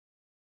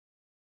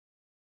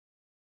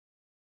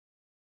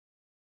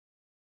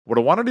What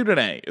I want to do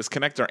today is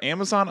connect our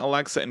Amazon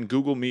Alexa and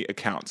Google Meet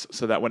accounts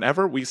so that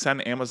whenever we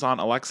send Amazon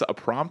Alexa a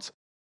prompt,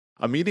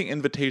 a meeting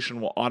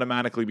invitation will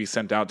automatically be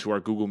sent out to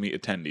our Google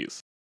Meet attendees.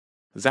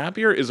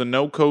 Zapier is a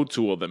no-code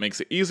tool that makes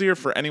it easier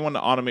for anyone to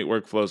automate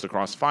workflows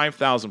across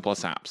 5,000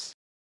 plus apps.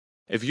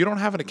 If you don't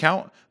have an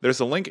account, there's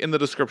a link in the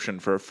description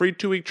for a free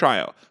 2-week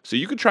trial, so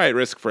you can try it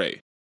risk-free.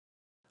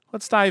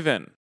 Let's dive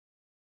in.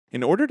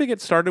 In order to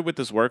get started with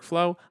this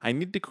workflow, I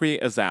need to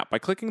create a Zap by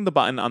clicking the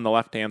button on the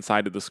left-hand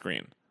side of the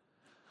screen.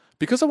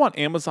 Because I want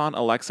Amazon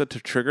Alexa to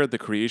trigger the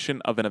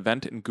creation of an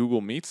event in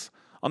Google Meets,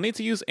 I'll need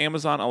to use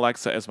Amazon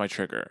Alexa as my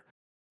trigger.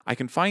 I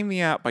can find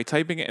the app by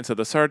typing it into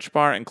the search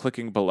bar and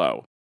clicking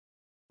below.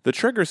 The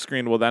trigger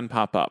screen will then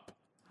pop up.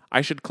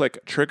 I should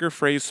click Trigger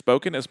Phrase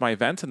Spoken as my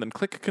event and then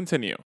click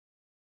Continue.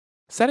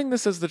 Setting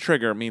this as the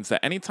trigger means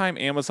that anytime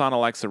Amazon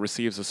Alexa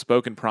receives a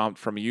spoken prompt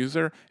from a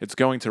user, it's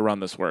going to run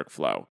this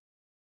workflow.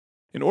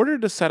 In order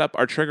to set up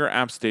our trigger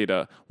app's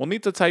data, we'll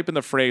need to type in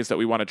the phrase that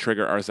we want to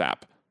trigger our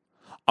Zap.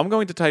 I'm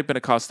going to type in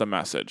a custom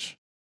message.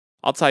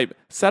 I'll type,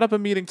 set up a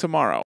meeting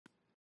tomorrow.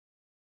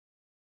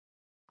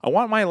 I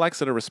want my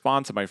Alexa to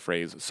respond to my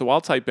phrase, so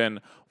I'll type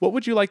in, what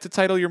would you like to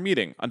title your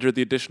meeting under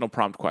the additional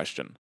prompt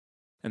question?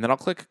 And then I'll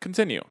click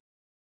Continue.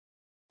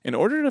 In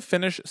order to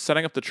finish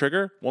setting up the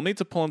trigger, we'll need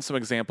to pull in some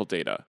example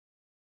data.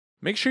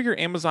 Make sure your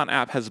Amazon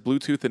app has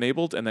Bluetooth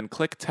enabled and then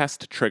click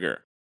Test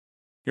Trigger.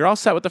 You're all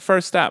set with the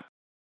first step.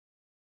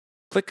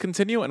 Click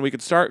Continue and we can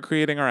start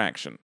creating our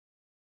action.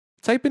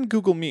 Type in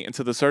Google Meet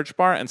into the search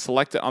bar and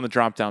select it on the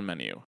drop-down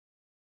menu.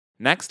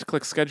 Next,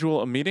 click Schedule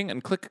a Meeting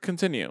and click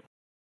Continue.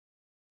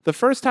 The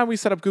first time we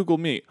set up Google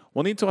Meet,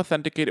 we'll need to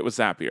authenticate it with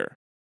Zapier.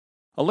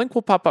 A link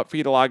will pop up for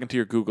you to log into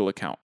your Google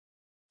account.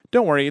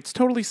 Don't worry, it's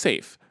totally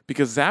safe,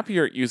 because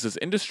Zapier uses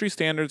industry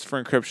standards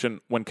for encryption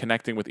when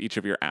connecting with each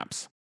of your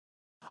apps.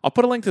 I'll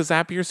put a link to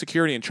Zapier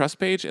security and trust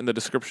page in the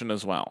description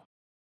as well.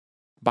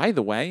 By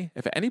the way,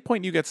 if at any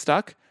point you get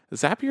stuck,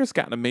 Zapier's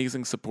got an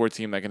amazing support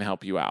team that can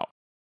help you out.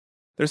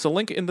 There's a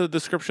link in the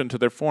description to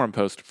their forum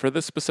post for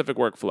this specific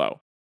workflow.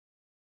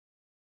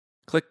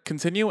 Click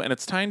Continue and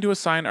it's time to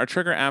assign our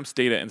Trigger Apps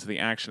data into the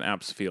Action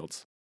Apps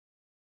fields.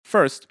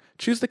 First,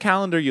 choose the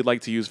calendar you'd like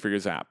to use for your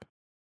Zap.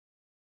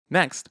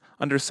 Next,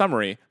 under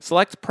Summary,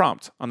 select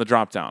Prompt on the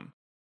dropdown.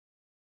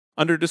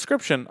 Under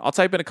Description, I'll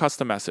type in a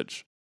custom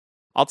message.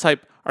 I'll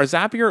type our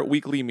Zapier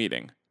weekly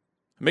meeting.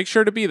 Make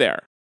sure to be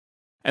there.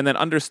 And then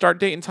under Start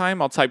Date and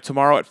Time, I'll type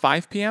tomorrow at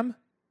 5 p.m.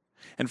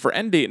 And for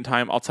End Date and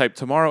Time, I'll type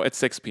tomorrow at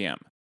 6 p.m.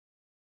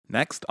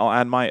 Next, I'll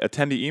add my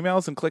attendee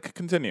emails and click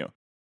Continue.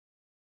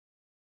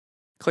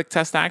 Click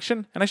Test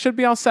Action, and I should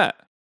be all set.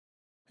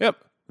 Yep,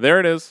 there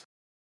it is.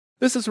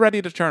 This is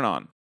ready to turn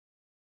on.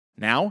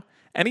 Now,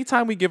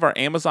 anytime we give our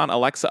Amazon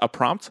Alexa a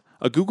prompt,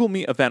 a Google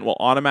Meet event will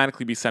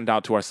automatically be sent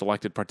out to our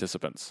selected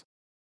participants.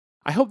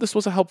 I hope this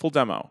was a helpful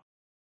demo.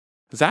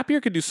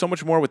 Zapier could do so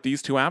much more with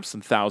these two apps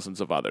and thousands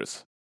of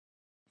others.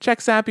 Check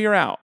Zapier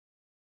out.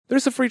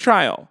 There's a free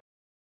trial.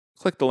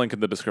 Click the link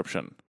in the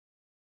description.